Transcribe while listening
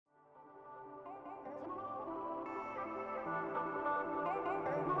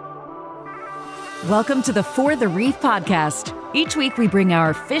Welcome to the For the Reef podcast. Each week we bring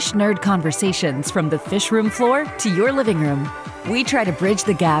our fish nerd conversations from the fish room floor to your living room. We try to bridge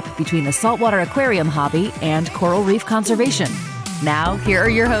the gap between the saltwater aquarium hobby and coral reef conservation. Now, here are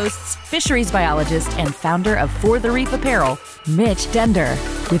your hosts, fisheries biologist and founder of For the Reef Apparel, Mitch Dender,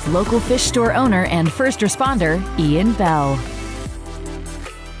 with local fish store owner and first responder, Ian Bell.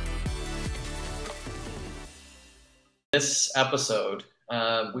 This episode,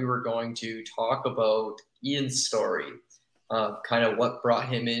 we were going to talk about Ian's story, kind of what brought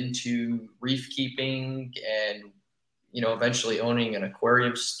him into reef keeping and, eventually owning an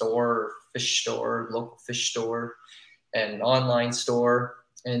aquarium store, fish store, local fish store, and an online store.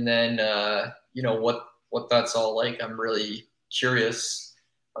 And then, what that's all like. I'm really curious.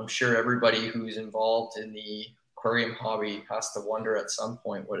 I'm sure everybody who's involved in the aquarium hobby has to wonder at some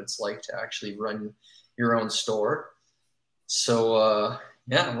point what it's like to actually run your own store. So,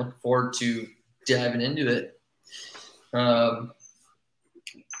 I'm looking forward to diving into it.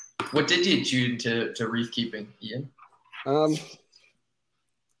 What did you tune to reef keeping, Ian?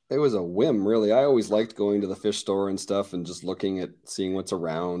 It was a whim, really. I always liked going to the fish store and stuff and just seeing what's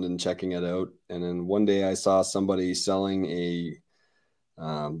around and checking it out. And then one day I saw somebody selling a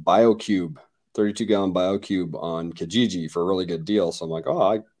BioCube, 32-gallon BioCube on Kijiji for a really good deal. So I'm like,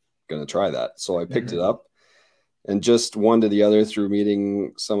 I'm going to try that. So I picked it up. And just one to the other through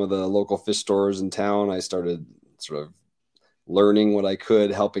meeting some of the local fish stores in town, I started sort of learning what I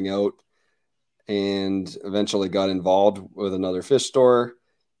could, helping out, and eventually got involved with another fish store.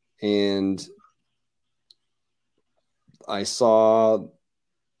 And I saw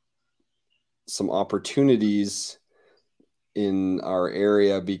some opportunities in our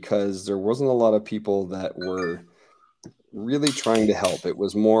area because there wasn't a lot of people that were really trying to help. It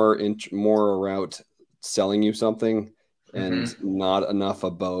was more around selling you something and not enough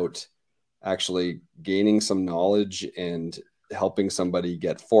about actually gaining some knowledge and helping somebody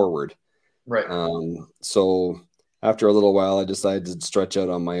get forward. Right. So after a little while, I decided to stretch out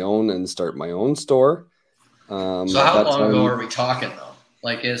on my own and start my own store. So how long ago are we talking though?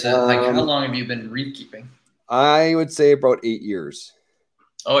 Like, is it how long have you been reef keeping? I would say about 8 years.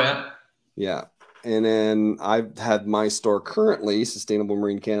 Oh yeah. Yeah. And then I've had my store currently, Sustainable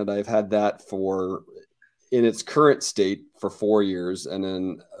Marine Canada. I've had that in its current state for 4 years. And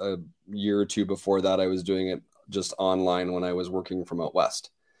then a year or two before that, I was doing it just online when I was working from out west.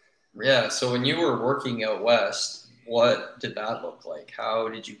 Yeah. So when you were working out west, what did that look like? How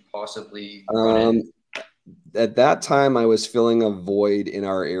did you possibly run it? At that time, I was filling a void in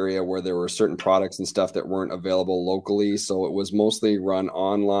our area where there were certain products and stuff that weren't available locally. So it was mostly run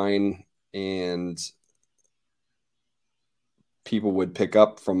online, and people would pick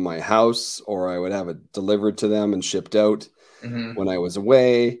up from my house, or I would have it delivered to them and shipped out when I was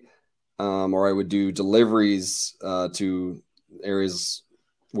away. Or I would do deliveries to areas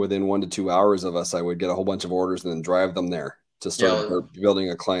within 1 to 2 hours of us. I would get a whole bunch of orders and then drive them there to start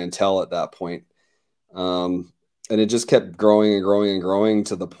building a clientele at that point. And it just kept growing and growing and growing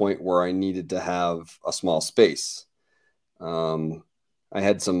to the point where I needed to have a small space. I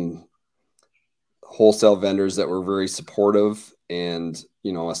had some wholesale vendors that were very supportive and,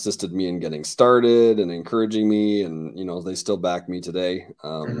 assisted me in getting started and encouraging me. And, they still back me today.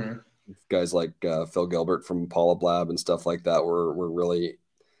 Guys like Phil Gilbert from Paula Blab and stuff like that were really,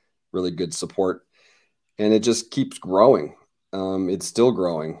 really good support. And it just keeps growing. It's still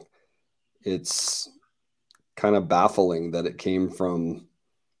growing. It's kind of baffling that it came from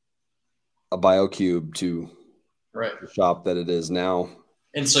a BioCube to the shop that it is now.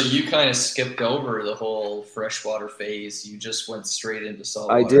 And so you kind of skipped over the whole freshwater phase. You just went straight into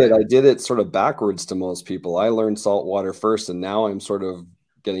saltwater. I did it sort of backwards to most people. I learned saltwater first, and now I'm sort of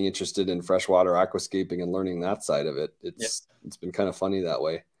getting interested in freshwater aquascaping and learning that side of it. It's been kind of funny that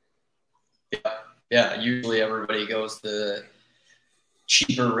way. Yeah. Usually everybody goes the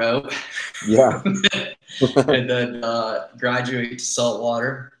cheaper route. Yeah. And then graduate to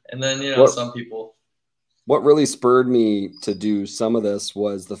saltwater. And then, some people. What really spurred me to do some of this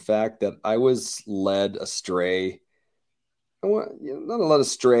was the fact that I was led astray. Not a lot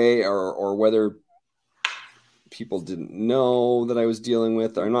astray, or whether people didn't know that I was dealing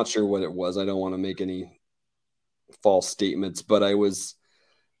with. I'm not sure what it was. I don't want to make any false statements, but I was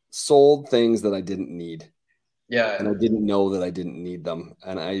sold things that I didn't need. Yeah. And I didn't know that I didn't need them.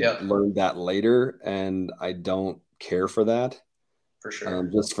 And I learned that later, and I don't care for that. For sure.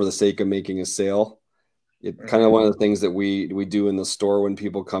 Just for the sake of making a sale. It kind of one of the things that we do in the store when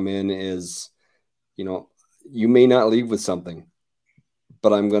people come in is, you may not leave with something,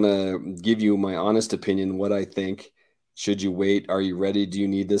 but I'm going to give you my honest opinion, what I think, Should you wait? Are you ready? Do you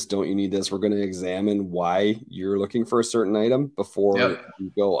need this? Don't you need this? We're going to examine why you're looking for a certain item before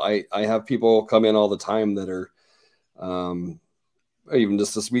you go. I have people come in all the time that are, even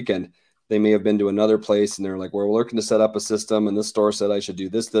just this weekend, they may have been to another place and they're like, well, we're looking to set up a system and this store said I should do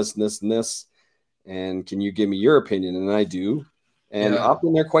this, this, and this, and this. And can you give me your opinion? And I do. And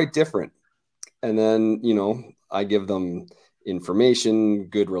often they're quite different. And then, you know, I give them information,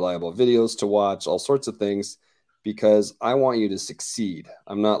 good, reliable videos to watch, all sorts of things, because I want you to succeed.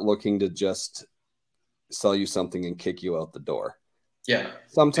 I'm not looking to just sell you something and kick you out the door. Yeah.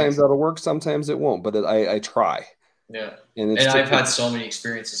 Sometimes that'll work. Sometimes it won't, but I try. Yeah. And I've had so many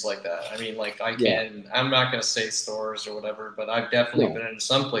experiences like that. I mean, like I'm not going to say stores or whatever, but I've definitely been in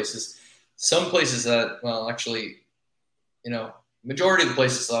some places that, well, actually, you know, majority of the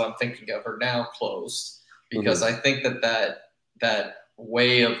places that I'm thinking of are now closed because I think that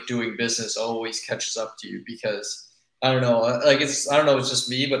way of doing business always catches up to you because I don't know, it's just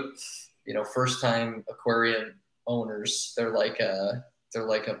me, but you know, first time aquarium owners, they're like a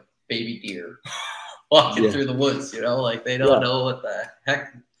baby deer walking through the woods, you know, like they don't know what the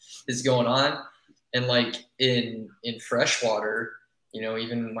heck is going on. And like in freshwater, you know,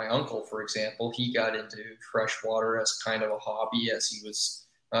 even my uncle, for example, he got into freshwater as kind of a hobby as he was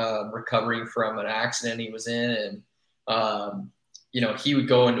recovering from an accident he was in. And, you know, he would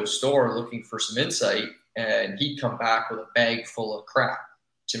go into a store looking for some insight and he'd come back with a bag full of crap,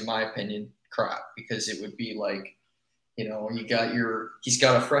 in my opinion, because it would be like, you know, he's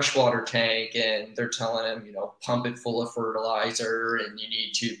got a freshwater tank and they're telling him, you know, pump it full of fertilizer and you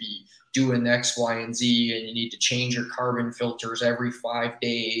need to be doing X, Y, and Z, and you need to change your carbon filters every 5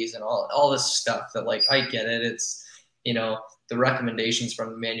 days and all this stuff that, like, I get it. It's, you know, the recommendations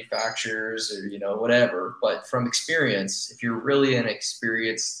from the manufacturers or, you know, whatever. But from experience, if you're really an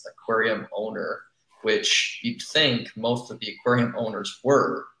experienced aquarium owner, which you'd think most of the aquarium owners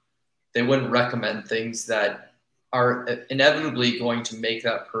were, they wouldn't recommend things that are inevitably going to make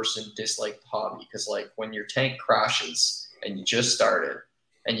that person dislike the hobby. Because, like, when your tank crashes and you just started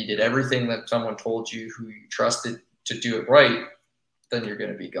and you did everything that someone told you who you trusted to do it right, then you're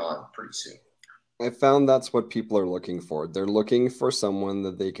going to be gone pretty soon. I found that's what people are looking for. They're looking for someone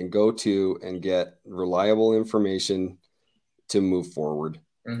that they can go to and get reliable information to move forward.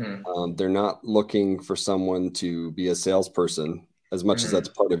 They're not looking for someone to be a salesperson as much as that's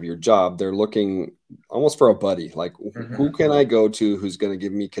part of your job. They're looking almost for a buddy. Like, who can I go to who's going to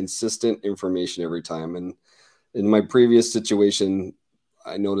give me consistent information every time? And in my previous situation,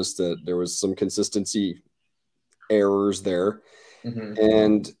 I noticed that there was some consistency errors there.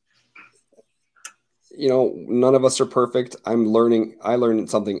 And, you know, none of us are perfect. I learn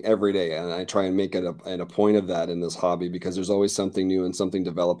something every day, and I try and make it a point of that in this hobby because there's always something new and something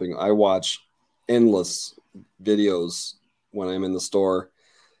developing. I watch endless videos when I'm in the store,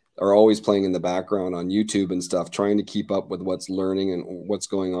 are always playing in the background on YouTube and stuff, trying to keep up with what's learning and what's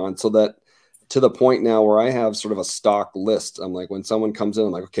going on, so that to the point now where I have sort of a stock list. I'm like, when someone comes in,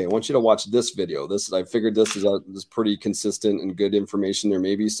 I'm like, okay, I want you to watch this video. I figured this is pretty consistent and good information. There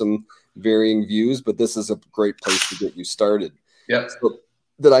may be some varying views, but this is a great place to get you started. Yeah. So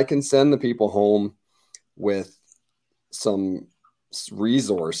that I can send the people home with some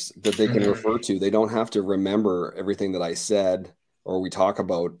resource that they can refer to. They don't have to remember everything that I said or we talk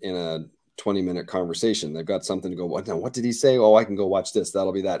about in a 20-minute conversation. They've got something to go, what did he say? Oh, I can go watch this.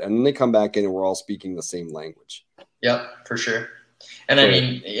 That'll be that. And then they come back in and we're all speaking the same language. Yep, for sure. And I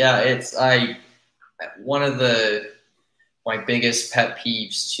mean, one of my biggest pet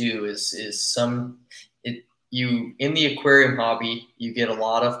peeves too is in the aquarium hobby, you get a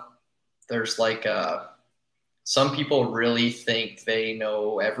lot of, there's like some people really think they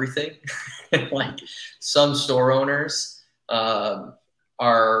know everything. Like some store owners are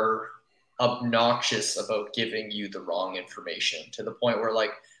obnoxious about giving you the wrong information, to the point where,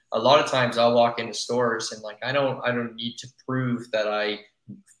 like, a lot of times I'll walk into stores and, like, I don't need to prove that I've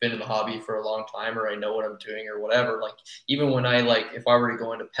been in the hobby for a long time or I know what I'm doing or whatever. Like, even when if I were to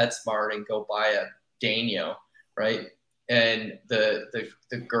go into PetSmart and go buy a Danio, right? And the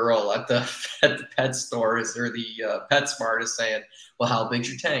girl at the pet store or the PetSmart is saying, well, how big's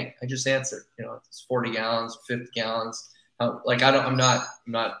your tank? I just answered, you know, it's 40 gallons, 50 gallons. Like, I'm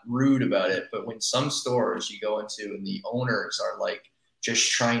not rude about it, but when some stores you go into and the owners are like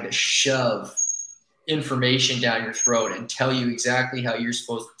just trying to shove information down your throat and tell you exactly how you're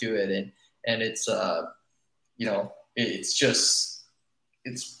supposed to do it, and it's you know, it's just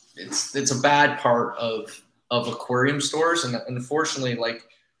it's a bad part of aquarium stores. And unfortunately, like,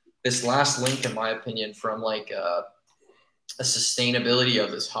 this last link, in my opinion, from like a sustainability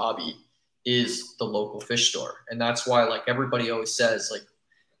of this hobby is the local fish store. And that's why, like, everybody always says, like,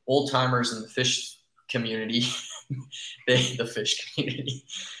 old timers in the fish community,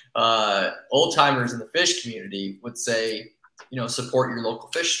 old timers in the fish community would say, support your local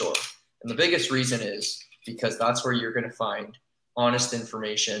fish store. And the biggest reason is because that's where you're going to find honest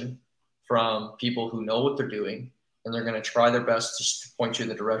information from people who know what they're doing, and they're going to try their best to point you in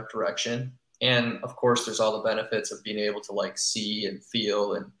the direct direction. And of course, there's all the benefits of being able to like see and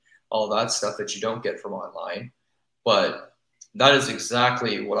feel and all that stuff that you don't get from online. But that is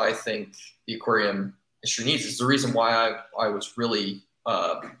exactly what I think the aquarium industry needs. It's the reason why I was really,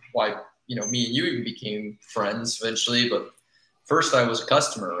 why, me and you even became friends eventually. But first I was a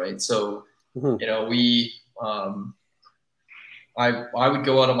customer, right? So, I would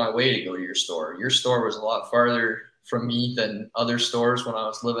go out of my way to go to your store. Your store was a lot farther from me than other stores when I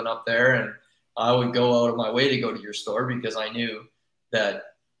was living up there. And I would go out of my way to go to your store because I knew that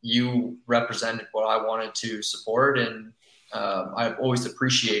you represented what I wanted to support. And I always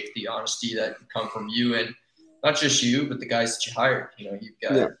appreciate the honesty that can come from you, and not just you, but the guys that you hired.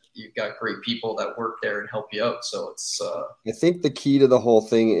 You've got great people that work there and help you out. So it's, I think the key to the whole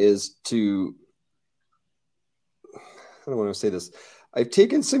thing is to, I don't want to say this. I've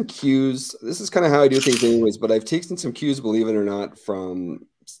taken some cues. This is kind of how I do things anyways, but I've taken some cues, believe it or not, from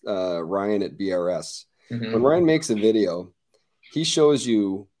Ryan at BRS. Mm-hmm. When Ryan makes a video, he shows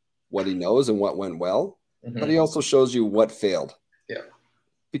you what he knows and what went well, mm-hmm. but he also shows you what failed. Yeah.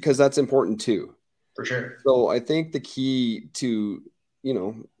 Because that's important too. For sure. So I think the key to,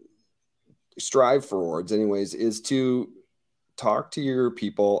 strive forwards anyways, is to talk to your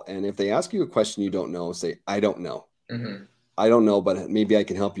people. And if they ask you a question you don't know, say, I don't know. Mm-hmm. I don't know, but maybe I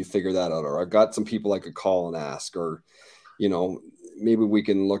can help you figure that out. Or I've got some people I could call and ask, or, maybe we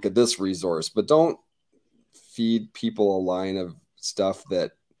can look at this resource. But don't feed people a line of stuff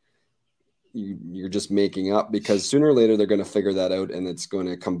that you're just making up, because sooner or later they're going to figure that out and it's going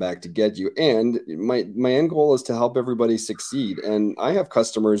to come back to get you. And my end goal is to help everybody succeed. And I have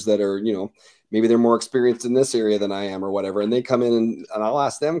customers that are, maybe they're more experienced in this area than I am or whatever. And they come in and I'll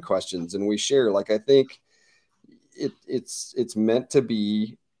ask them questions and we share. Like, I think it's meant to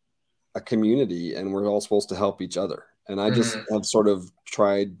be a community, and we're all supposed to help each other. And I just have sort of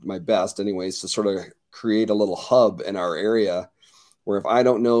tried my best anyways to sort of create a little hub in our area where if I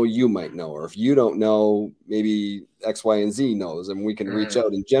don't know, you might know, or if you don't know, maybe X, Y, and Z knows, and we can reach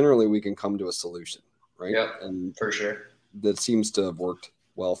out, and generally we can come to a solution. Right. Yeah, and for sure. That seems to have worked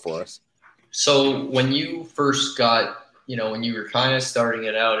well for us. So when you first got, when you were kind of starting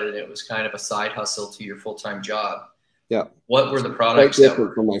it out and it was kind of a side hustle to your full-time job. Yeah. What were the products that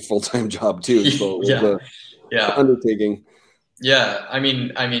were from my full-time job too? So it was undertaking. Yeah. I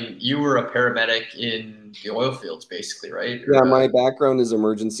mean, you were a paramedic in the oil fields basically, right? Yeah. My background is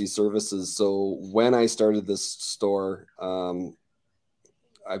emergency services. So when I started this store,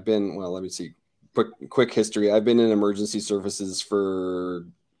 I've been, let me see, quick history. I've been in emergency services for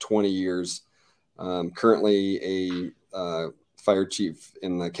 20 years. Currently a fire chief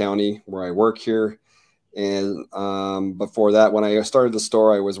in the county where I work here. And before that, when I started the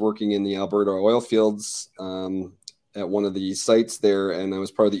store, I was working in the Alberta oil fields at one of the sites there, and I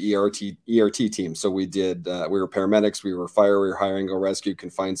was part of the ERT team. So we did, we were paramedics, we were fire, we were hiring, go rescue,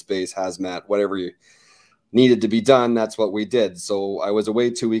 confined space, hazmat, whatever you needed to be done. That's what we did. So I was away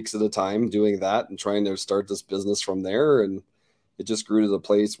 2 weeks at a time doing that and trying to start this business from there. And it just grew to the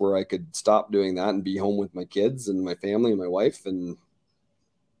place where I could stop doing that and be home with my kids and my family and my wife. And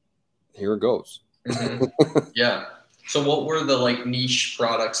here it goes. Mm-hmm. Yeah. So what were the niche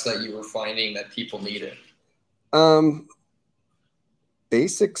products that you were finding that people needed?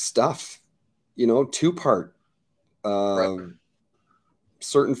 Basic stuff, 2-part, right.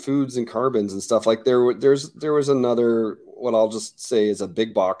 Certain foods and carbons and stuff. Like there was another, what I'll just say is a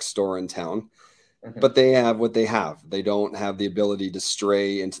big box store in town, but they have what they have. They don't have the ability to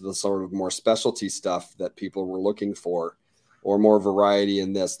stray into the sort of more specialty stuff that people were looking for, or more variety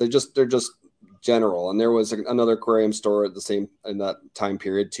in this. They're just general. And there was another aquarium store in that time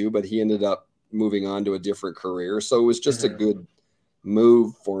period too, but he ended up moving on to a different career. So it was just a good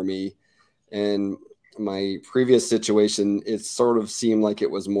move for me. And my previous situation, it sort of seemed like it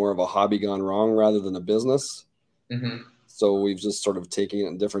was more of a hobby gone wrong rather than a business. So we've just sort of taken it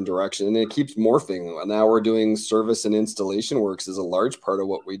in a different direction, and it keeps morphing. Now we're doing service and installation works is a large part of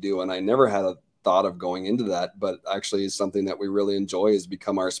what we do. And I never had a thought of going into that, but actually is something that we really enjoy, has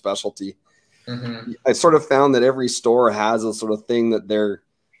become our specialty. I sort of found that every store has a sort of thing that they're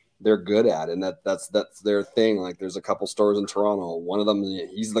they're good at, and that's their thing. Like there's a couple stores in Toronto. One of them,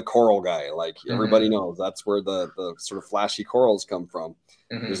 he's the coral guy. Like everybody knows that's where the sort of flashy corals come from.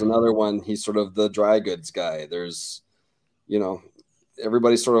 There's another one. He's sort of the dry goods guy. There's,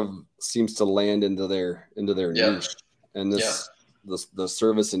 everybody sort of seems to land into their niche, and the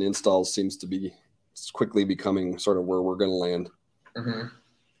service and installs seems to be quickly becoming sort of where we're going to land.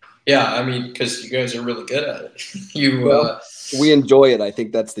 Yeah, I mean, because you guys are really good at it. We enjoy it. I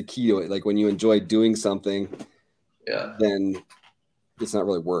think that's the key to it. Like when you enjoy doing something, then it's not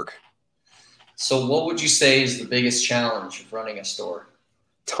really work. So what would you say is the biggest challenge of running a store?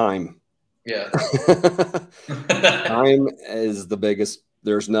 Time. Yeah. Time is the biggest.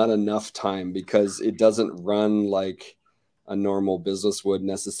 There's not enough time because it doesn't run like a normal business would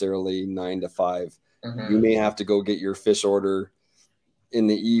necessarily 9 to 5. You may have to go get your fish order in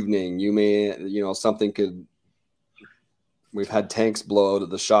the evening. You may, something could, we've had tanks blow out at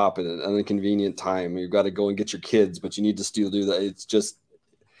the shop at an inconvenient time. You've got to go and get your kids, but you need to still do that. It's just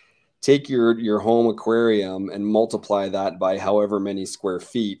take your home aquarium and multiply that by however many square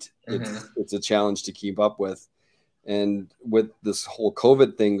feet. It's a challenge to keep up with. And with this whole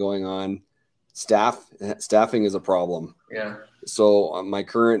COVID thing going on, staffing is a problem. Yeah. So my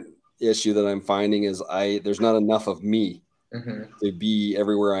current issue that I'm finding is there's not enough of me to be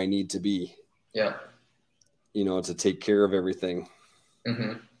everywhere I need to be. Yeah. To take care of everything.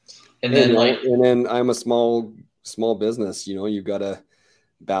 And then I'm a small business, you've got to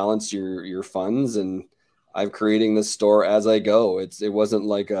balance your funds, and I'm creating this store as I go. It wasn't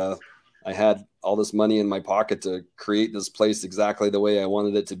like I had all this money in my pocket to create this place exactly the way I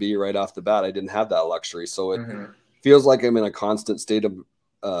wanted it to be right off the bat. I didn't have that luxury. So it feels like I'm in a constant state of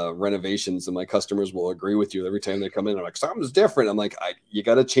renovations, and my customers will agree with you every time they come in. I'm like, something's different. I'm like, you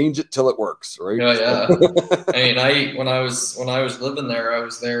got to change it till it works, right? Yeah. I mean, when I was living there, I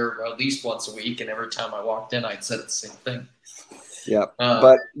was there at least once a week, and every time I walked in, I'd said the same thing. Yeah,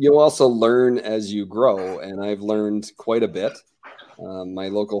 but you also learn as you grow, and I've learned quite a bit. My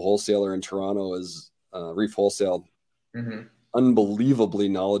local wholesaler in Toronto is Reef Wholesale, unbelievably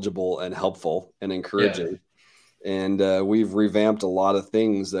knowledgeable and helpful and encouraging. And we've revamped a lot of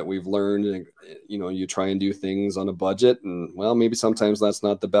things that we've learned. And, you try and do things on a budget, and maybe sometimes that's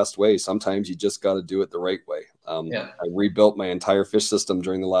not the best way. Sometimes you just got to do it the right way. I rebuilt my entire fish system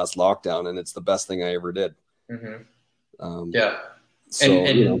during the last lockdown, and it's the best thing I ever did. So,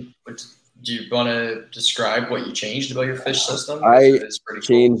 do you want to describe what you changed about your fish system? I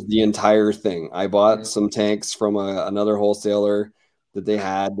changed the entire thing. I bought some tanks from another wholesaler that they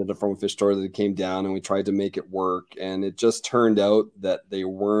had from a fish store that came down, and we tried to make it work. And it just turned out that they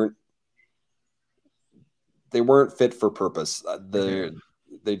weren't fit for purpose.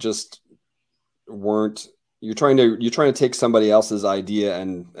 They just weren't. You're trying to take somebody else's idea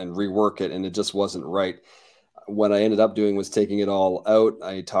and rework it, and it just wasn't right. What I ended up doing was taking it all out.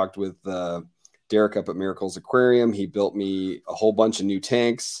 I talked with Derek up at Miracles Aquarium. He built me a whole bunch of new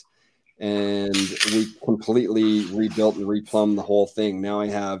tanks, and we completely rebuilt and replumbed the whole thing. Now I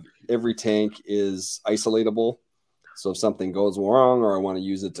have every tank is isolatable. So if something goes wrong, or I want to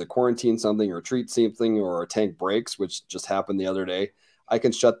use it to quarantine something or treat something, or a tank breaks, which just happened the other day, I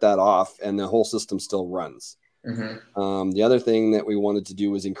can shut that off and the whole system still runs. The other thing that we wanted to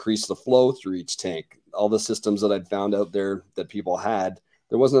do was increase the flow through each tank. All the systems that I'd found out there that people had,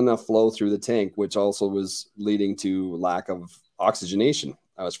 there wasn't enough flow through the tank, which also was leading to lack of oxygenation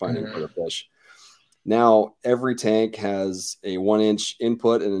I was finding for the fish. Now every tank has a 1-inch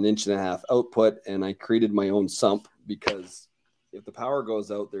input and an 1.5 inch output, and I created my own sump because if the power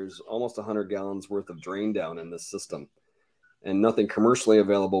goes out, there's almost 100 gallons worth of drain down in this system, and nothing commercially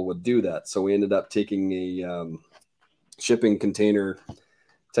available would do that. So we ended up taking a shipping container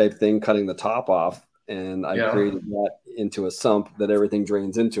type thing, cutting the top off, and I created that into a sump that everything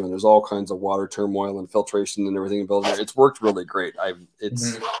drains into, and there's all kinds of water turmoil and filtration and everything built there. It's worked really great.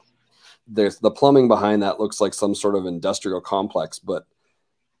 There's the plumbing behind that looks like some sort of industrial complex, but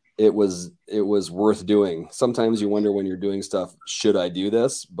it was worth doing. Sometimes you wonder when you're doing stuff, should I do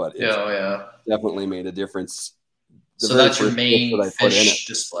this? But it definitely made a difference. So that's your main fish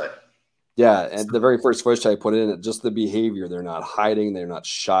display. Yeah, and the very first fish I put in it, just the behavior. They're not hiding. They're not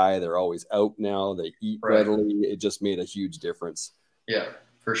shy. They're always out now. They eat readily. It just made a huge difference. Yeah,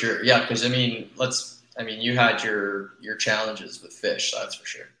 for sure. Yeah, because you had your challenges with fish. That's for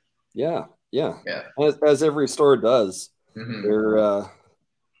sure. Yeah. As every store does, they're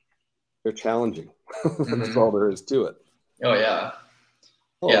challenging. That's all there is to it. Oh yeah.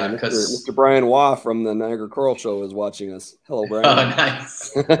 Oh, yeah, Mr. Brian Waugh from the Niagara Coral Show is watching us. Hello, Brian. Oh,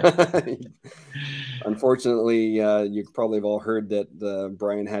 nice. Unfortunately, you probably have all heard that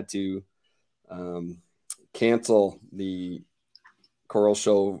Brian had to cancel the Coral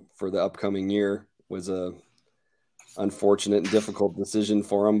Show for the upcoming year. Was a unfortunate and difficult decision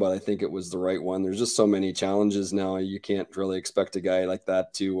for him, but I think it was the right one. There's just so many challenges now. You can't really expect a guy like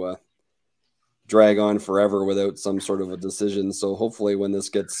that to drag on forever without some sort of a decision. So hopefully when this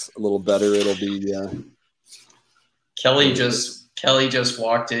gets a little better, it'll be Kelly just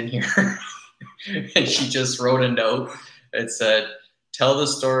walked in here and she just wrote a note. It said, "Tell the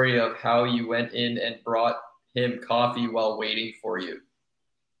story of how you went in and brought him coffee while waiting for you."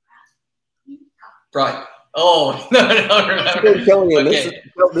 Right. Oh, no, remember. Kelly, okay.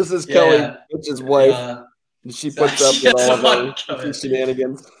 This is Kelly, Mitch's wife. She puts up with all of our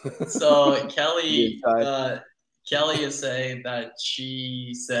shenanigans. So Kelly is saying that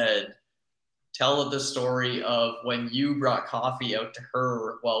she said, "Tell the story of when you brought coffee out to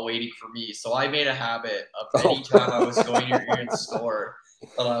her while waiting for me." So I made a habit of any time I was going to your store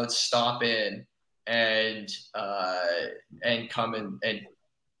that I would stop in and come in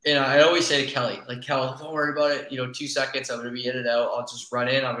and I always say to Kelly, like, "Kel, don't worry about it. 2 seconds. I'm going to be in and out. I'll just run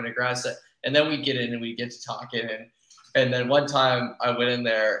in. I'm going to grab it." And then we get in and we get to talking. And then one time I went in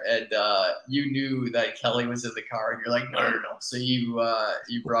there and you knew that Kelly was in the car and you're like, no. So you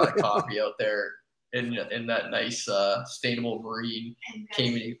brought a coffee out there in that nice sustainable marine,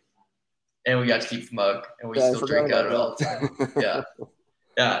 came in, and we got to keep the mug and we still drink out of it all the time. Yeah.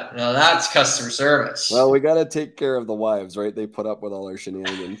 Yeah, no, that's customer service. Well, we got to take care of the wives, right? They put up with all our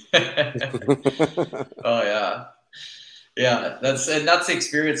shenanigans. Oh, yeah. Yeah, that's the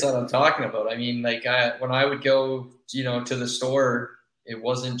experience that I'm talking about. I mean, like when I would go, to the store, it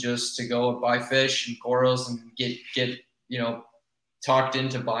wasn't just to go and buy fish and corals and get talked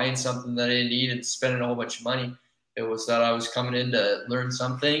into buying something that I didn't need and spending a whole bunch of money. It was that I was coming in to learn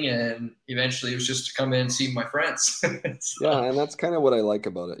something, and eventually it was just to come in and see my friends. So, yeah, and that's kind of what I like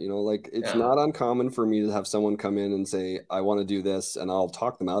about it. Like it's not uncommon for me to have someone come in and say, "I want to do this," and I'll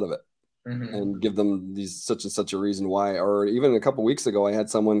talk them out of it. Mm-hmm. And give them these such and such a reason why. Or even a couple of weeks ago, I had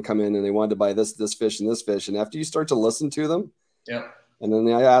someone come in and they wanted to buy this fish and this fish. And after you start to listen to them, and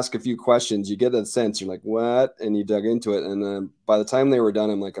then I ask a few questions, you get that sense. You're like, what? And you dug into it. And then by the time they were done,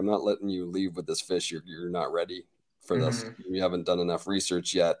 I'm like, I'm not letting you leave with this fish. You're not ready for this. You haven't done enough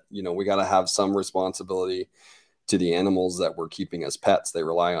research yet. We got to have some responsibility to the animals that we're keeping as pets. They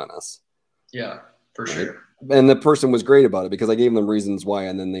rely on us. Yeah, for sure. And the person was great about it because I gave them reasons why,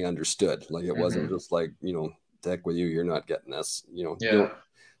 and then they understood. Like it wasn't just like, to heck with you, you're not getting this. You don't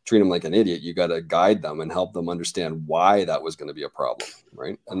treat them like an idiot. You got to guide them and help them understand why that was going to be a problem,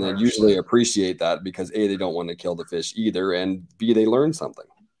 right? And they usually appreciate that because A, they don't want to kill the fish either, and B, they learn something.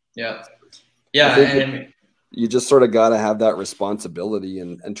 Yeah, yeah, and you just sort of got to have that responsibility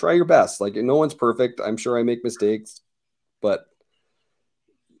and try your best. Like no one's perfect. I'm sure I make mistakes, but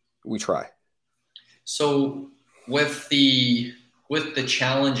we try. So with the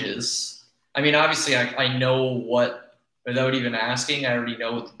challenges, I mean, obviously I know what, without even asking, I already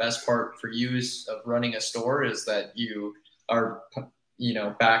know what the best part for you is of running a store is that you are,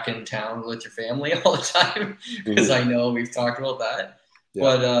 back in town with your family all the time, because I know we've talked about that.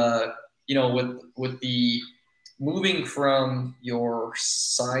 Yeah. But, with the moving from your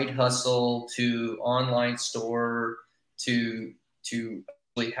side hustle to online store to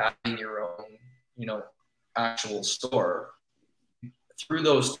actually having your own, actual store, through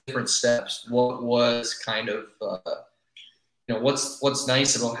those different steps, what was kind of, what's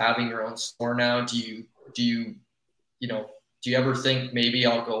nice about having your own store now? Do you ever think maybe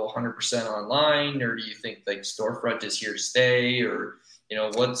I'll go 100% online, or do you think like storefront is here to stay, or,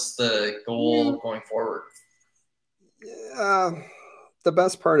 what's the goal going forward? The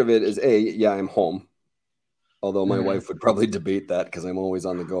best part of it is I'm home. Although my wife would probably debate that because I'm always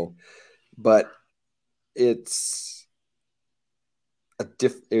on the go, but it's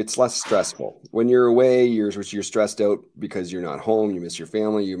less stressful. When you're away, you're stressed out because you're not home. You miss your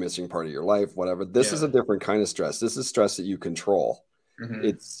family. You're missing part of your life. Whatever. This is a different kind of stress. This is stress that you control.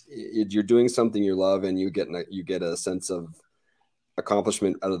 You're doing something you love, and you get a sense of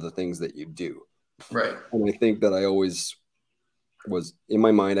accomplishment out of the things that you do. Right. And I think that I always was in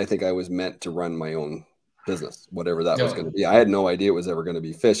my mind. I think I was meant to run my own business, whatever that was going to be. I had no idea it was ever going to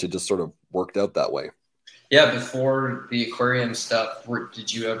be fish. It just sort of worked out that way. Yeah. Before the aquarium stuff,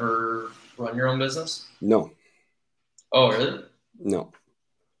 did you ever run your own business? No. Oh, really? No.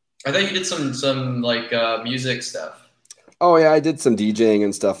 I thought you did some like music stuff. Oh yeah, I did some DJing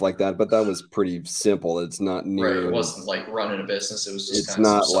and stuff like that, but that was pretty simple. It's not near. Right. It wasn't like running a business. It was just It's kind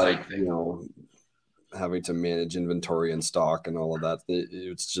of not some like side thing. having to manage inventory and stock and all of that.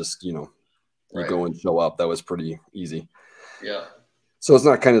 It's just you Right. go and show up. That was pretty easy. Yeah. So it's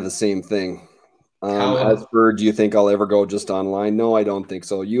not kind of the same thing. As for, do you think I'll ever go just online? No, I don't think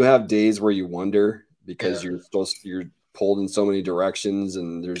so. You have days where you wonder because you're pulled in so many directions,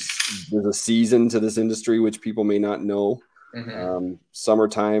 and there's a season to this industry which people may not know.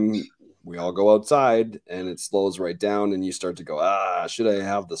 Summertime, we all go outside and it slows right down, and you start to go, should I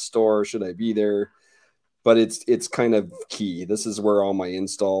have the store? Should I be there? But it's kind of key. This is where all my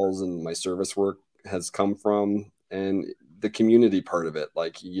installs and my service work has come from, and the community part of it.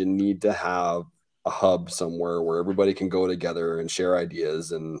 Like, you need to have a hub somewhere where everybody can go together and share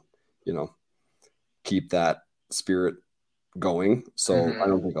ideas and keep that spirit going. So I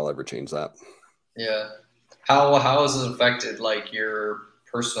don't think I'll ever change that. Yeah. How has it affected like your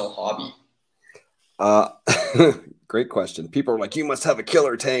personal hobby? Great question. People are like, you must have a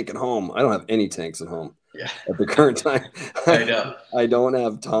killer tank at home. I don't have any tanks at home. Yeah. At the current time. I know. I don't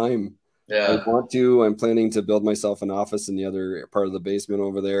have time. Yeah. I want to. I'm planning to build myself an office in the other part of the basement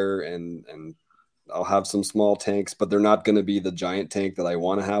over there, and I'll have some small tanks, but they're not going to be the giant tank that I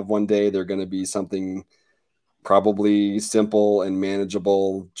want to have one day. They're going to be something probably simple and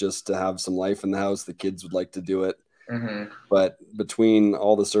manageable, just to have some life in the house. The kids would like to do it. But between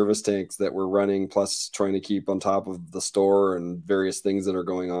all the service tanks that we're running, plus trying to keep on top of the store and various things that are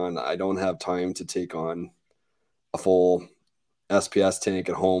going on, I don't have time to take on a full SPS tank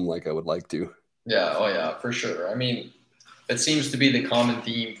at home like I would like to. Yeah. Oh yeah, for sure. I mean, it seems to be the common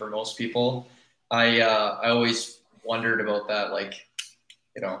theme for most people. I always wondered about that. Like,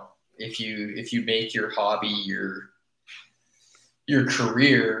 if you make your hobby your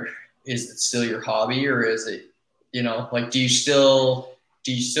career, is it still your hobby, or is it, like, do you still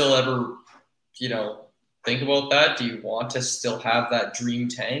ever, think about that? Do you want to still have that dream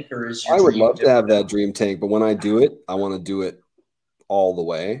tank, or is your I would love to have that dream tank, but when I do it, I want to do it all the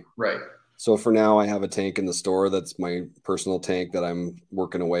way. Right. So for now, I have a tank in the store that's my personal tank that I'm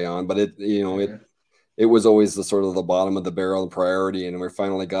working away on, but it was always the sort of the bottom of the barrel priority, and we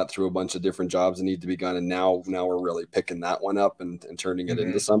finally got through a bunch of different jobs that need to be done, and now we're really picking that one up and turning it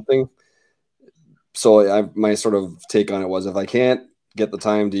into something. So my sort of take on it was, if I can't get the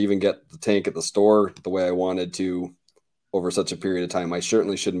time to even get the tank at the store the way I wanted to over such a period of time, I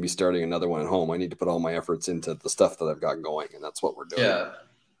certainly shouldn't be starting another one at home. I need to put all my efforts into the stuff that I've got going, and that's what we're doing.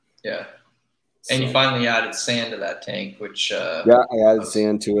 Yeah. And you finally added sand to that tank, which I added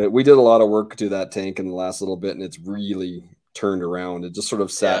sand to it. We did a lot of work to that tank in the last little bit, and it's really turned around. It just sort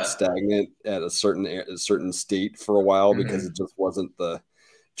of sat stagnant at a certain state for a while because it just wasn't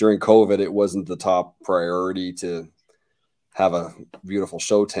during COVID, it wasn't the top priority to have a beautiful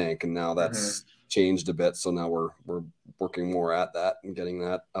show tank, and now that's changed a bit. So now we're working more at that and getting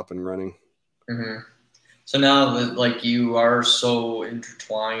that up and running. So now that, like, you are so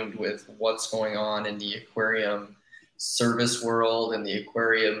intertwined with what's going on in the aquarium service world and the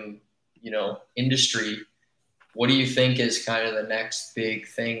aquarium, industry, what do you think is kind of the next big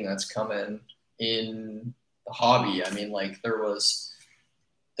thing that's coming in the hobby? I mean, like, there was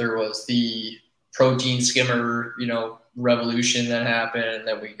the protein skimmer, revolution that happened, and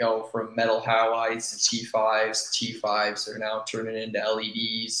then we go from metal halides to T5s. T5s are now turning into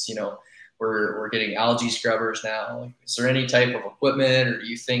LEDs. We're getting algae scrubbers now. Like, is there any type of equipment, or do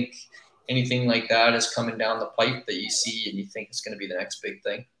you think anything like that is coming down the pipe that you see and you think is going to be the next big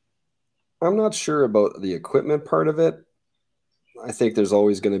thing? I'm not sure about the equipment part of it. I think there's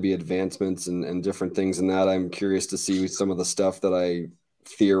always going to be advancements and different things in that. I'm curious to see some of the stuff that I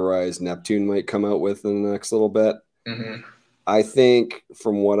theorize Neptune might come out with in the next little bit. I think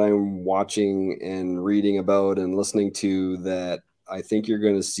from what I'm watching and reading about and listening to, that I think you're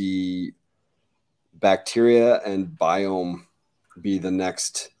going to see bacteria and biome be the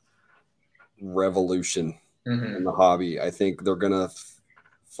next revolution in the hobby. I think they're going to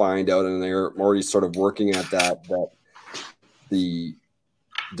find out, and they're already sort of working at that the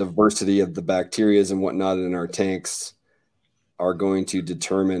diversity of the bacteria and whatnot in our tanks are going to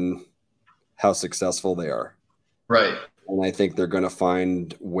determine how successful they are. Right. And I think they're going to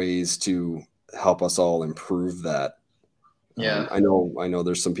find ways to help us all improve that. Yeah. I know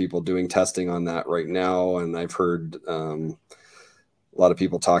there's some people doing testing on that right now, and I've heard a lot of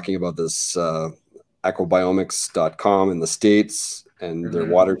people talking about this aquabiomics.com in the States and their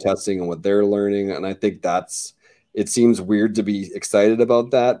water testing and what they're learning. And I think it seems weird to be excited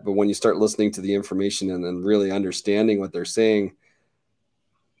about that, but when you start listening to the information and then really understanding what they're saying,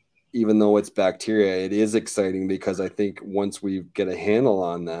 even though it's bacteria, it is exciting because I think once we get a handle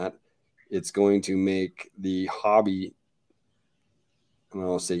on that, it's going to make the hobby, I don't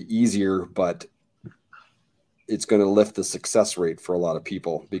want to say easier, but it's going to lift the success rate for a lot of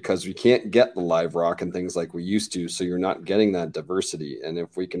people because we can't get the live rock and things like we used to. So you're not getting that diversity. And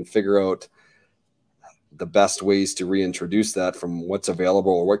if we can figure out the best ways to reintroduce that from what's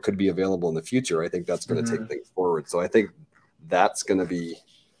available or what could be available in the future, I think that's going to take things forward. So I think that's going to be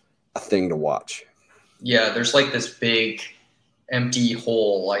a thing to watch. Yeah, there's like this big empty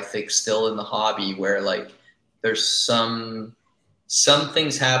hole, I think, still in the hobby where like there's some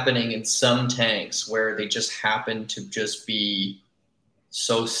things happening in some tanks where they just happen to just be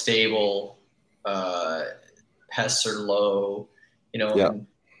so stable, pests are low, you know. Yeah. And,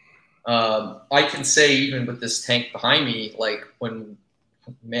 I can say even with this tank behind me, like when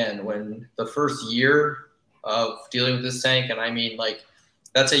the first year of dealing with this tank, and I mean like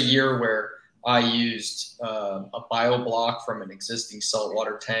that's a year where I used a bio block from an existing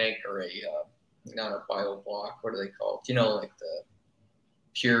saltwater tank, or not a bio block, what are they called? You know, like the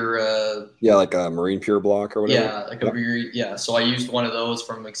pure like a marine pure block or whatever. Yeah, like so I used one of those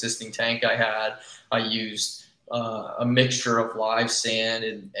from an existing tank I had. I used a mixture of live sand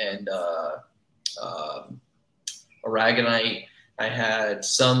and aragonite. I had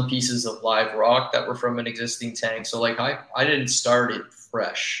some pieces of live rock that were from an existing tank. So like I didn't start it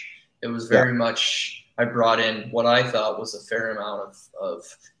fresh. It was very much, I brought in what I thought was a fair amount of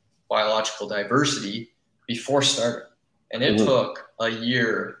biological diversity before starting. And it took a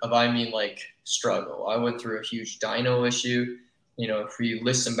year of, struggle. I went through a huge dino issue. You know, if you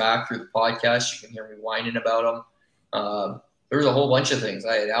listen back through the podcast, you can hear me whining about them. There was a whole bunch of things.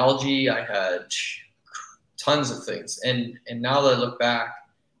 I had algae. I had tons of things. And now that I look back,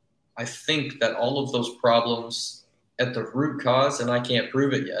 I think that all of those problems at the root cause, and I can't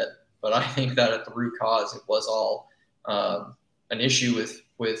prove it yet, but I think that at the root cause, it was all an issue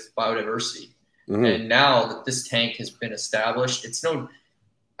with biodiversity. And now that this tank has been established,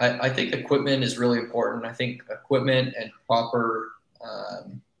 I think equipment is really important. I think equipment and proper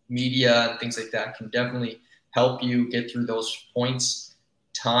media and things like that can definitely help you get through those points.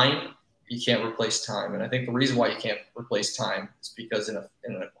 Time, you can't replace time. And I think the reason why you can't replace time is because in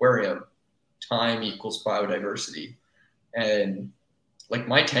an aquarium, time equals biodiversity. And like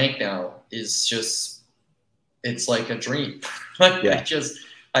my tank now is just, it's like a dream.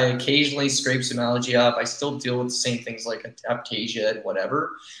 I occasionally scrape some algae up. I still deal with the same things like Aiptasia and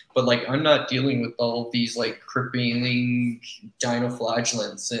whatever, but like I'm not dealing with all of these like crippling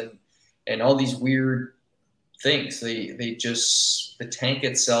dinoflagellants and all these weird things. The tank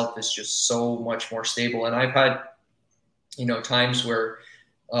itself is just so much more stable. And I've had, times where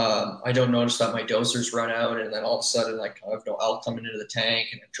I don't notice that my dosers run out, and then all of a sudden, like I have no alk coming into the tank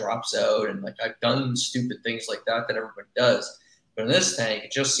and it drops out, and like I've done stupid things like that everybody does. But in this tank,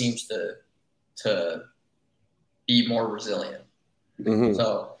 it just seems to be more resilient.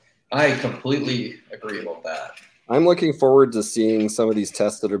 So I completely agree about that. I'm looking forward to seeing some of these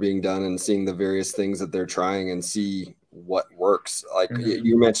tests that are being done and seeing the various things that they're trying and see what works. Like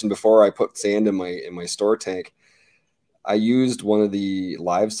you mentioned before, I put sand in my store tank. I used one of the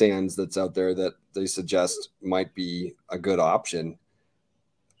live sands that's out there that they suggest might be a good option.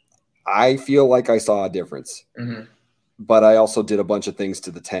 I feel like I saw a difference. But I also did a bunch of things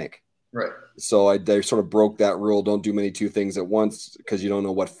to the tank. Right. So they sort of broke that rule. Don't do two things at once because you don't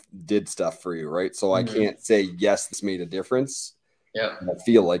know what did stuff for you. Right. So I can't say, yes, this made a difference. Yeah. I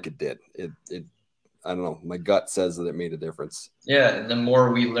feel like it did. It I don't know. My gut says that it made a difference. Yeah. And the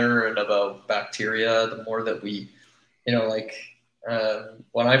more we learn about bacteria, the more that we,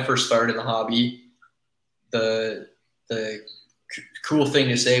 when I first started the hobby, the cool thing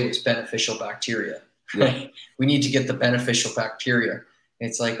to say was beneficial bacteria. Yeah. We need to get the beneficial bacteria.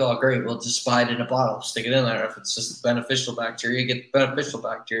 It's like, oh, great, we'll just buy it in a bottle, stick it in there. If it's just the beneficial bacteria, get the beneficial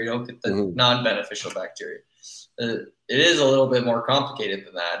bacteria, don't get the non-beneficial bacteria. It is a little bit more complicated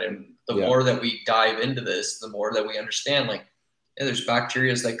than that. And the more that we dive into this, the more that we understand, like, there's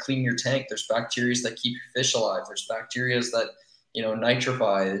bacteria that clean your tank. There's bacteria that keep your fish alive. There's bacteria that,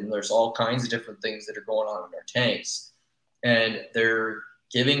 nitrify, and there's all kinds of different things that are going on in our tanks. And they're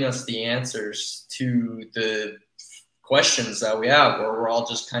giving us the answers to the questions that we have, where we're all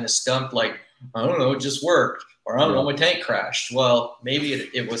just kind of stumped, like, I don't know, it just worked, or I don't know, my tank crashed. Well, maybe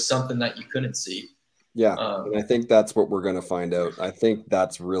it was something that you couldn't see. Yeah, and I think that's what we're going to find out. I think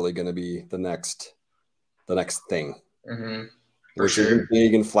that's really going to be the next thing. For sure.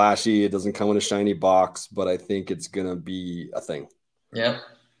 Big and flashy. It doesn't come in a shiny box, but I think it's going to be a thing. Yeah,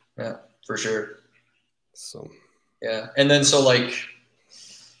 for sure. So. Yeah, and then so like,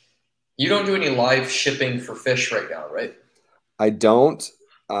 You don't do any live shipping for fish right now, right? I don't.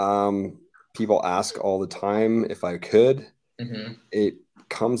 People ask all the time if I could. It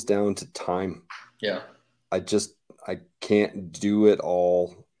comes down to time. Yeah. I can't do it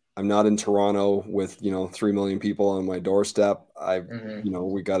all. I'm not in Toronto with, 3 million people on my doorstep.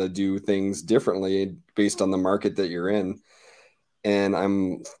 We got to do things differently based on the market that you're in. And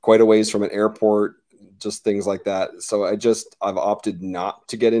I'm quite a ways from an airport, just things like that. So I've opted not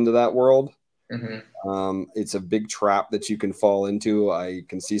to get into that world. It's a big trap that you can fall into. I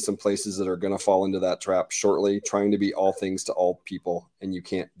can see some places that are going to fall into that trap shortly, trying to be all things to all people, and you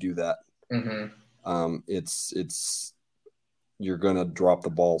can't do that. You're going to drop the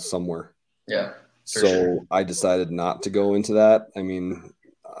ball somewhere. Yeah. So sure. I decided not to go into that. I mean,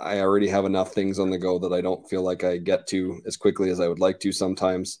 I already have enough things on the go that I don't feel like I get to as quickly as I would like to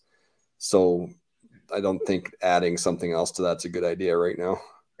sometimes. So I don't think adding something else to that's a good idea right now.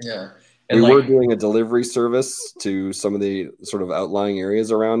 Yeah. And we were doing a delivery service to some of the sort of outlying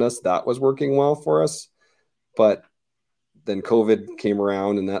areas around us. That was working well for us. But then COVID came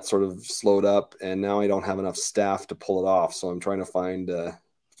around and that sort of slowed up. And now I don't have enough staff to pull it off. So I'm trying to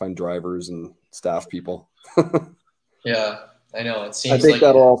find drivers and staff people. Yeah, I know. It seems I think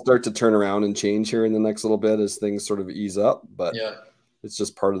that'll all start to turn around and change here in the next little bit as things sort of ease up. But it's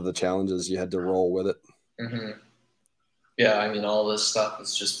just part of the challenges. You had to roll with it. Yeah, I mean, all this stuff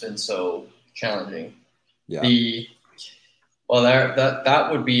has just been so challenging. Yeah. That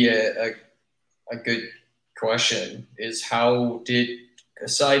would be a good question. Is how did,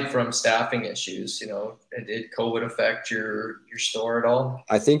 aside from staffing issues, did COVID affect your store at all?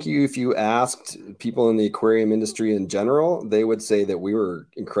 I think if you asked people in the aquarium industry in general, they would say that we were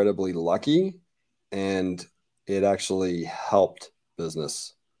incredibly lucky, and it actually helped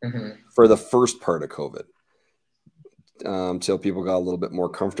business for the first part of COVID. Till people got a little bit more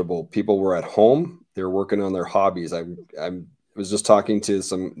comfortable. People were at home. They were working on their hobbies. I was just talking to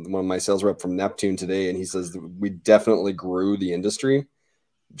one of my sales rep from Neptune today, and he says we definitely grew the industry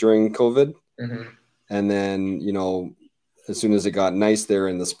during COVID. And then, as soon as it got nice there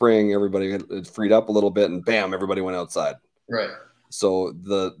in the spring, everybody had freed up a little bit, and bam, everybody went outside. Right. So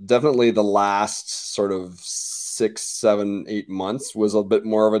definitely the last sort of 6, 7, 8 months was a bit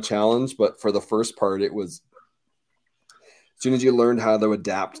more of a challenge, but for the first part, it was, as soon as you learned how to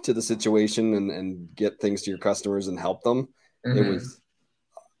adapt to the situation and get things to your customers and help them,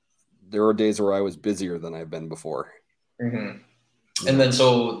 there were days where I was busier than I've been before. And then,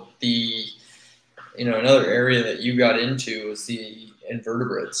 so another area that you got into was the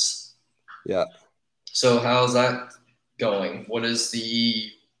invertebrates. Yeah. So how's that going? What's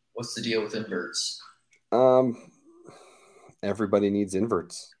the deal with inverts? Everybody needs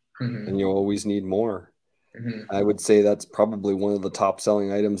inverts, and you always need more. I would say that's probably one of the top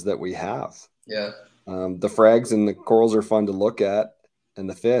selling items that we have. Yeah. The frags and the corals are fun to look at, and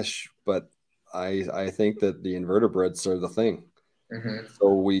the fish, but I think that the invertebrates are the thing.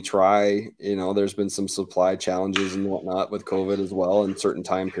 So we try, there's been some supply challenges and whatnot with COVID as well in certain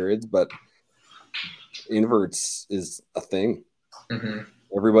time periods, but inverts is a thing.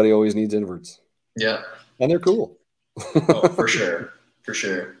 Everybody always needs inverts. Yeah. And they're cool. Oh, for sure. For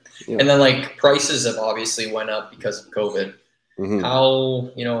sure. Yeah. And then prices have obviously went up because of COVID. How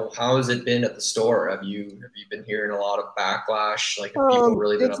has it been at the store? Have you been hearing a lot of backlash? Have people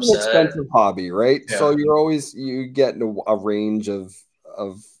really been upset? It's an expensive hobby, right? Yeah. So you get a range of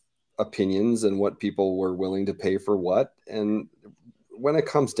opinions and what people were willing to pay for what. And when it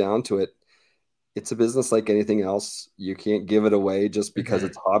comes down to it, it's a business like anything else. You can't give it away just because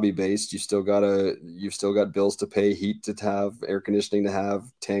it's hobby based. You've still got bills to pay, heat to have, air conditioning to have,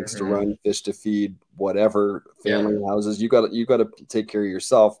 tanks to run, fish to feed, whatever, family houses. You got to take care of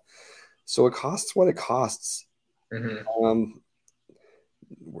yourself. So it costs what it costs. No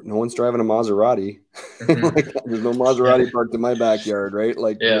one's driving a Maserati. There's no Maserati parked in my backyard, right?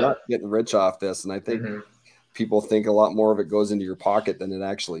 You're not getting rich off this. And I think people think a lot more of it goes into your pocket than it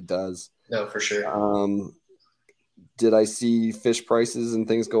actually does. No, for sure. Did I see fish prices and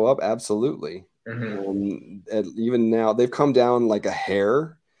things go up? Absolutely. And even now, they've come down like a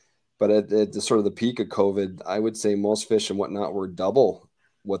hair, but at the sort of the peak of COVID, I would say most fish and whatnot were double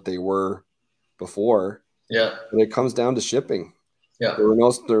what they were before. Yeah. But it comes down to shipping. Yeah. There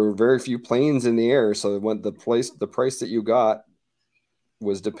were very few planes in the air, so when the price that you got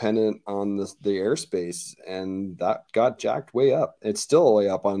was dependent on the airspace, and that got jacked way up. It's still way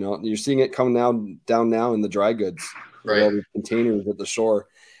up on out. You're seeing it come down now in the dry goods, right? All the containers at the shore.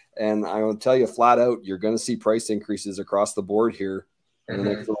 And I will tell you flat out, you're going to see price increases across the board here in the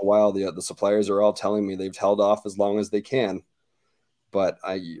next little while. The suppliers are all telling me they've held off as long as they can. But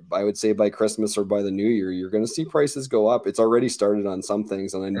I would say by Christmas or by the new year, you're going to see prices go up. It's already started on some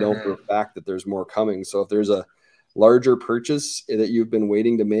things, and I know for a fact that there's more coming. So if there's a larger purchase that you've been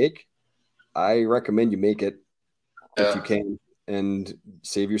waiting to make, I recommend you make it if you can and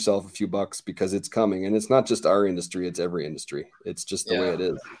save yourself a few bucks, because it's coming. And it's not just our industry, it's every industry. It's just the way it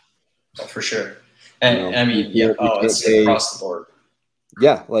is. Oh, for sure. And you know, I mean, it's across the board.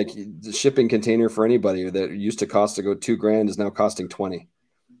 Yeah, like the shipping container for anybody that used to cost to go $2,000 is now costing 20.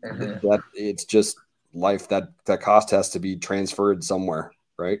 That it's just life. That cost has to be transferred somewhere,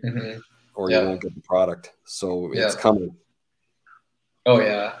 right? Or you won't get the product. So it's coming. Oh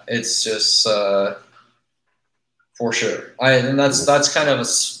yeah, it's just for sure. That's kind of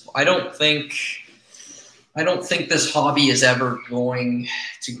I don't think this hobby is ever going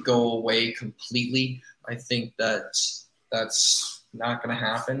to go away completely. I think that's not going to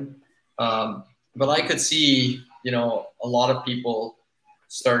happen. But I could see, a lot of people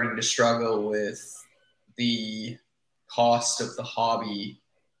starting to struggle with the cost of the hobby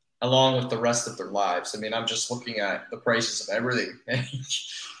along with the rest of their lives. I mean, I'm just looking at the prices of everything.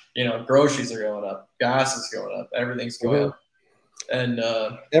 Groceries are going up, gas is going up, everything's going up. And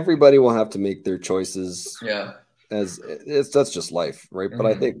everybody will have to make their choices. Yeah. That's just life, right? But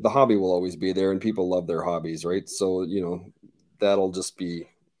I think the hobby will always be there, and people love their hobbies, right? So, that'll just be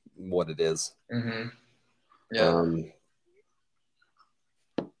what it is. Yeah.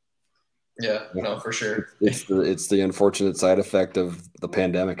 No, for sure. It's the unfortunate side effect of the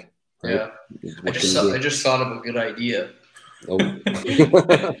pandemic. Right? Yeah. I just thought of a good idea. Oh.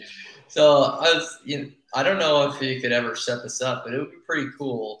 So I don't know if you could ever set this up, but it would be pretty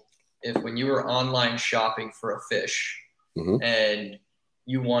cool if when you were online shopping for a fish and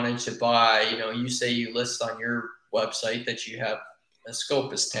you wanted to buy, you say you list on your website that you have a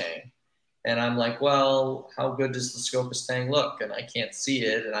Scopus tang. And I'm like, well, how good does the Scopus tang look? And I can't see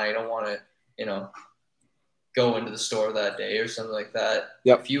it, and I don't want to, go into the store that day or something like that.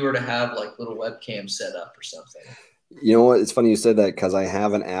 Yep. If you were to have like little webcam set up or something. You know what? It's funny you said that, because I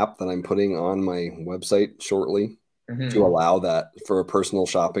have an app that I'm putting on my website shortly to allow that for a personal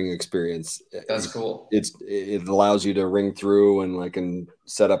shopping experience. That's cool. It allows you to ring through and and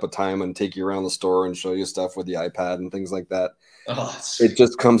set up a time and take you around the store and show you stuff with the iPad and things like that. Oh, it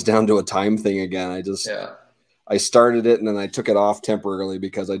just comes down to a time thing again. I started it and then I took it off temporarily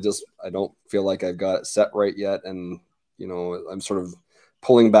because I don't feel like I've got it set right yet. And, I'm sort of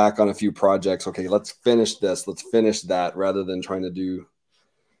pulling back on a few projects. Okay, let's finish this. Let's finish that, rather than trying to do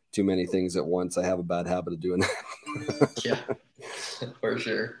too many things at once. I have a bad habit of doing that. Yeah, for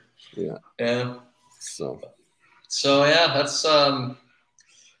sure. Yeah. Yeah. So yeah, that's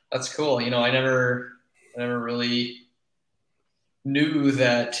cool. I never really knew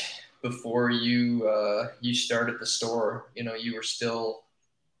that before you started the store. You were still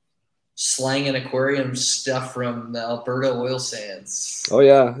slanging aquarium stuff from the Alberta oil sands. Oh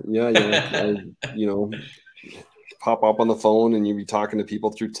yeah. Pop up on the phone and you be talking to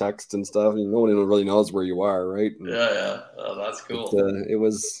people through text and stuff, and no one really knows where you are, right? And Oh, that's cool. It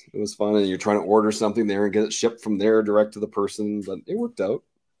was fun, and you're trying to order something there and get it shipped from there direct to the person, but it worked out.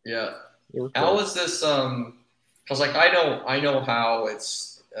 Yeah. How was this? Because I know how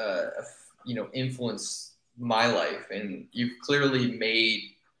it's influenced my life, and you've clearly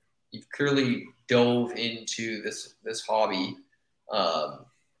dove into this hobby.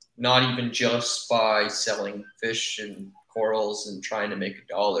 Not even just by selling fish and corals and trying to make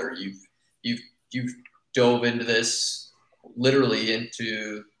 $1. You've dove into this literally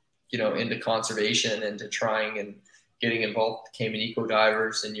into conservation, and to trying and getting involved with Cayman Eco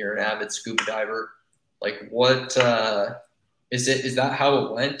Divers, and you're an avid scuba diver. Like, what is that how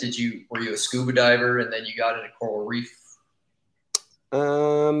it went? Were you a scuba diver and then you got into coral reef?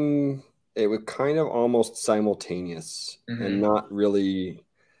 It was kind of almost simultaneous and not really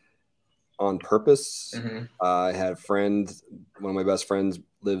on purpose. I had a friend, one of my best friends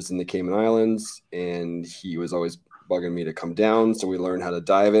lives in the Cayman Islands, and he was always bugging me to come down. So we learned how to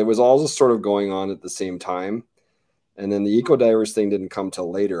dive. It was all just sort of going on at the same time. And then the Eco Divers thing didn't come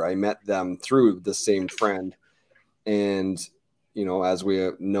till later. I met them through the same friend. And, as we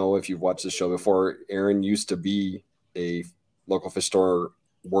know, if you've watched the show before, Aaron used to be a local fish store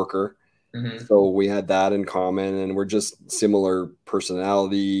worker. So we had that in common, and we're just similar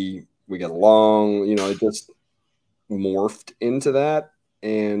personality. We get along, it just morphed into that.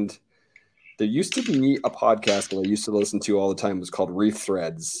 And there used to be a podcast that I used to listen to all the time. It was called Reef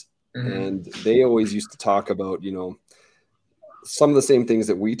Threads. And they always used to talk about, some of the same things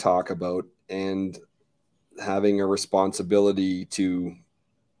that we talk about, and having a responsibility to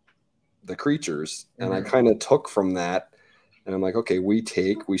the creatures. And I kind of took from that And I'm like, okay, we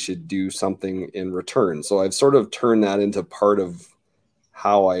should do something in return. So I've sort of turned that into part of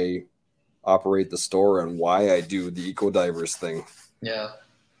how I operate the store and why I do the Eco Divers thing. Yeah,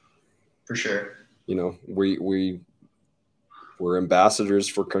 for sure. You know, we're ambassadors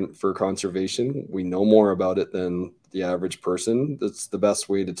for conservation. We know more about it than the average person. That's the best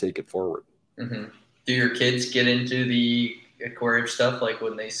way to take it forward. Mm-hmm. Do your kids get into the aquarium stuff, like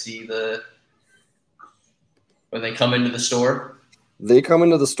when they come into the store? They come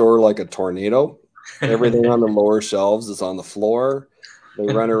into the store like a tornado. Everything on the lower shelves is on the floor. They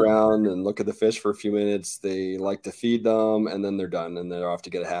run around and look at the fish for a few minutes. They like to feed them, and then they're done, and they're off to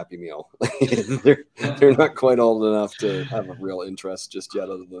get a Happy Meal. they're not quite old enough to have a real interest just yet,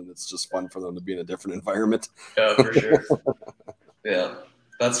 other than it's just fun for them to be in a different environment. Yeah, for sure. Yeah,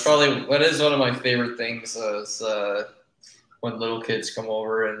 that's probably what is one of my favorite things is when little kids come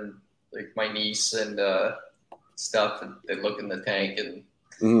over and like my niece and stuff, and they look in the tank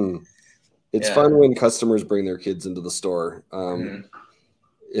and. It's fun when customers bring their kids into the store.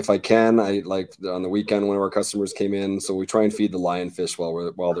 If I can, I like on the weekend, one of our customers came in, so we try and feed the lionfish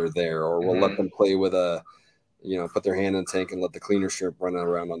while they're there, or we'll let them play with put their hand in the tank and let the cleaner shrimp run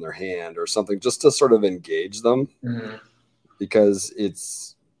around on their hand or something, just to sort of engage them, because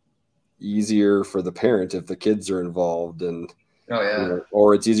it's easier for the parent if the kids are involved, and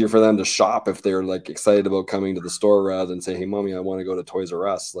or it's easier for them to shop if they're like excited about coming to the store rather than say, hey mommy, I want to go to Toys R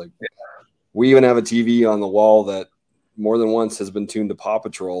Us. Like we even have a TV on the wall that more than once has been tuned to Paw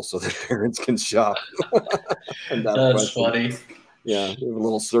Patrol so that parents can shop. And that's funny. Yeah, we have a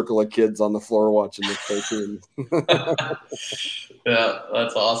little circle of kids on the floor watching the cartoon. Yeah,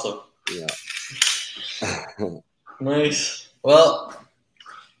 that's awesome. Yeah. Nice. Well,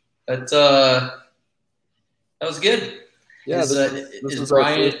 that was good. Yeah, this is our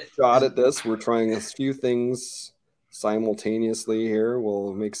first shot at this. We're trying a few things simultaneously here.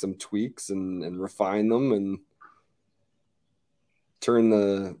 We'll make some tweaks and refine them and turn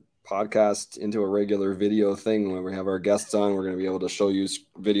the podcast into a regular video thing. When we have our guests on, we're going to be able to show you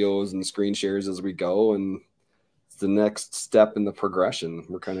videos and screen shares as we go, and it's the next step in the progression.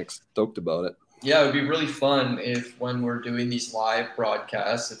 We're kind of stoked about it. Yeah, it would be really fun if when we're doing these live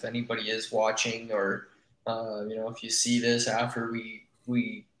broadcasts, if anybody is watching or if you see this after we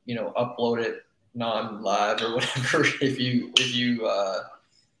upload it non-live or whatever, if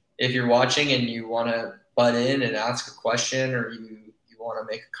you're watching and you want to butt in and ask a question, or you want to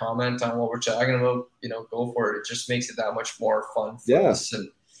make a comment on what we're talking about, go for it. It just makes it that much more fun for us. And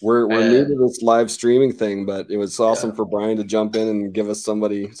we're new to this live streaming thing, but it was awesome for Brian to jump in and give us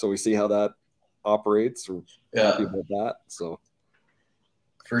somebody so we see how that operates. We're happy about that. So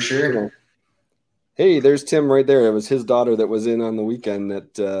for sure. Hey, there's Tim right there. It was his daughter that was in on the weekend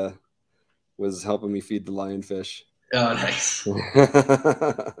that was helping me feed the lionfish. Oh, nice. What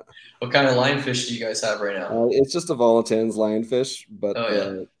kind of lionfish do you guys have right now? It's just a Volitans lionfish, but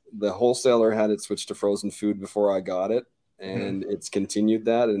the wholesaler had it switched to frozen food before I got it, and it's continued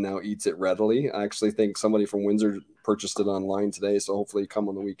that and now eats it readily. I actually think somebody from Windsor purchased it online today, so hopefully come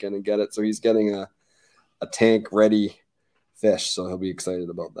on the weekend and get it. So he's getting a tank-ready fish, so he'll be excited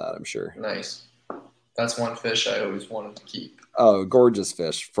about that, I'm sure. Nice. That's one fish I always wanted to keep. Oh, gorgeous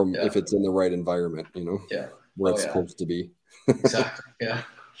fish if it's in the right environment, Yeah. Where it's supposed to be. Exactly. Yeah.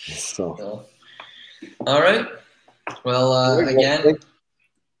 So. All right. Well, again.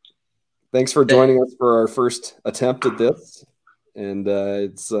 Thanks for joining us for our first attempt at this. And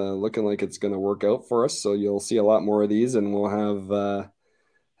it's looking like it's going to work out for us. So you'll see a lot more of these, and we'll have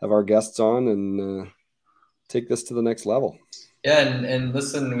our guests on and take this to the next level. Yeah, and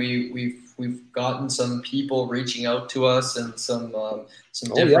listen, we've gotten some people reaching out to us, and some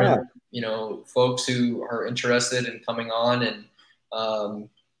different folks who are interested in coming on, and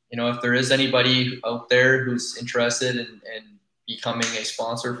if there is anybody out there who's interested in becoming a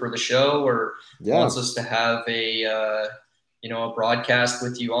sponsor for the show, or wants us to have a broadcast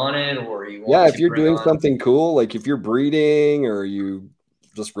with you on it, or you want if you're doing something cool, like if you're breeding or you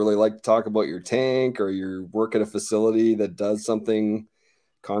just really like to talk about your tank, or you work at a facility that does something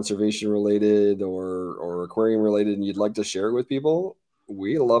conservation related or aquarium related, and you'd like to share it with people,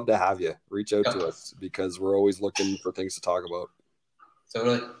 we'd love to have you reach out to us, because we're always looking for things to talk about.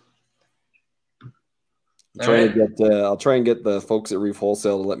 Totally. I'll try and get the folks at Reef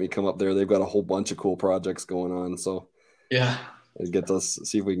Wholesale to let me come up there. They've got a whole bunch of cool projects going on, so and get us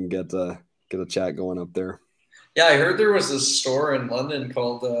see if we can get a chat going up there. Yeah, I heard there was a store in London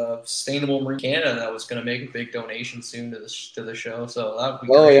called Sustainable Marine Canada that was going to make a big donation soon to the show. So that would be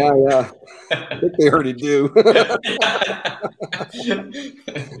great. Yeah. I think they already do.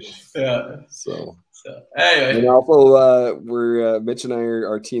 Yeah. So So anyway, and also Mitch and I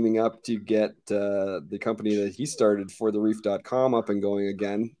are teaming up to get the company that he started, forthereef.com, up and going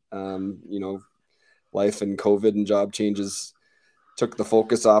again. Life and COVID and job changes took the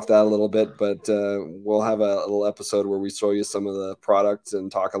focus off that a little bit, but we'll have a little episode where we show you some of the products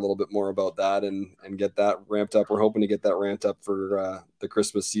and talk a little bit more about that and get that ramped up. We're hoping to get that ramped up for the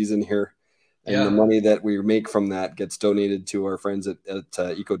Christmas season here. And the money that we make from that gets donated to our friends at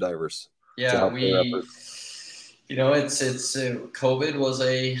Eco Divers. Yeah, it's COVID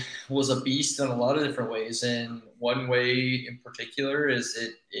was a beast in a lot of different ways, and one way in particular is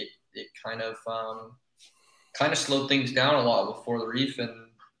it kind of slowed things down a lot with For the Reef, and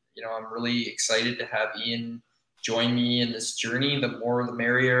I'm really excited to have Ian join me in this journey. The more the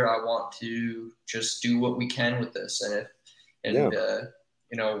merrier. I want to just do what we can with this,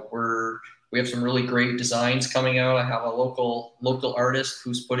 we have some really great designs coming out. I have a local artist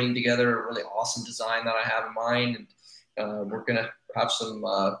who's putting together a really awesome design that I have in mind, and we're gonna have some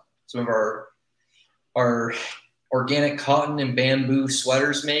of our organic cotton and bamboo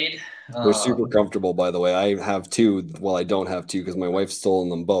sweaters made. They're super comfortable, by the way. I have two. Well, I don't have two because my wife's stolen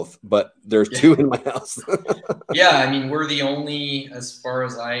them both, but there's two in my house. Yeah, I mean, we're the only, as far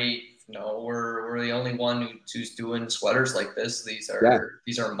as I know, we're the only one who's doing sweaters like this. These are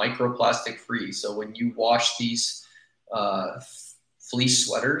microplastic free. So when you wash these fleece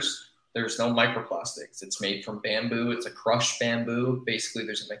sweaters, there's no microplastics. It's made from bamboo. It's a crushed bamboo. Basically,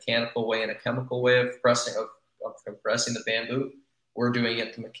 there's a mechanical way and a chemical way of compressing the bamboo. We're doing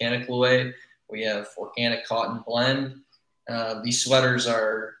it the mechanical way. We have organic cotton blend. These sweaters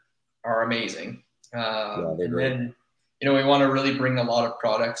are amazing. They're great. Then, we want to really bring a lot of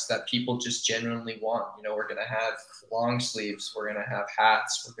products that people just genuinely want. We're going to have long sleeves. We're going to have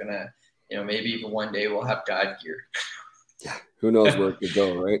hats. We're going to, maybe even one day we'll have dive gear. Yeah. Who knows where it could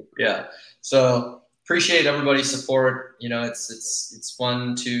go, right? Yeah. So appreciate everybody's support. It's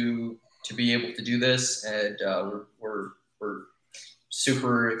fun to be able to do this, and we're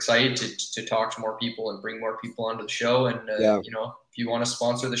super excited to talk to more people and bring more people onto the show. And if you want to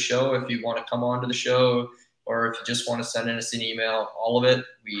sponsor the show, if you want to come onto the show, or if you just want to send us an email, all of it,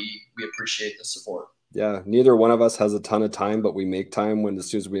 we appreciate the support. Yeah, neither one of us has a ton of time, but we make time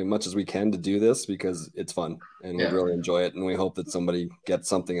as much as we can to do this because it's fun and we really enjoy it. And we hope that somebody gets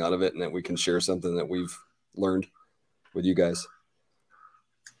something out of it and that we can share something that we've learned with you guys.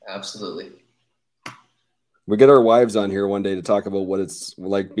 Absolutely. We get our wives on here one day to talk about what it's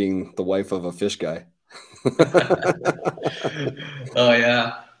like being the wife of a fish guy. Oh,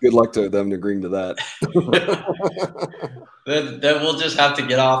 yeah. Good luck to them agreeing to that. Then we'll just have to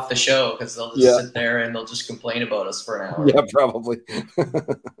get off the show because they'll just sit there and they'll just complain about us for an hour. Yeah, probably.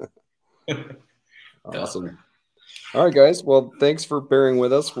 Awesome. All right, guys. Well, thanks for bearing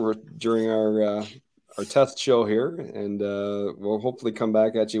with us during our test show here, and we'll hopefully come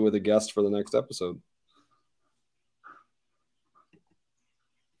back at you with a guest for the next episode.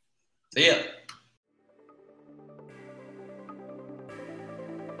 See ya.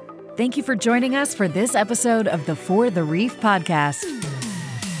 Thank you for joining us for this episode of the For the Reef podcast.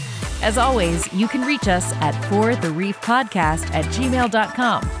 As always, you can reach us at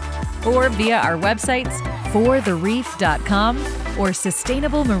forthereefpodcast@gmail.com or via our websites forthereef.com or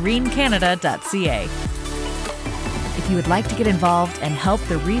sustainablemarinecanada.ca. If you would like to get involved and help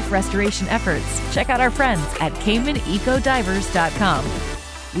the reef restoration efforts, check out our friends at CaymanEcoDivers.com.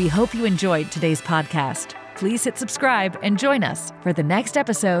 We hope you enjoyed today's podcast. Please hit subscribe and join us for the next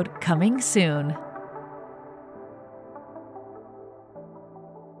episode coming soon.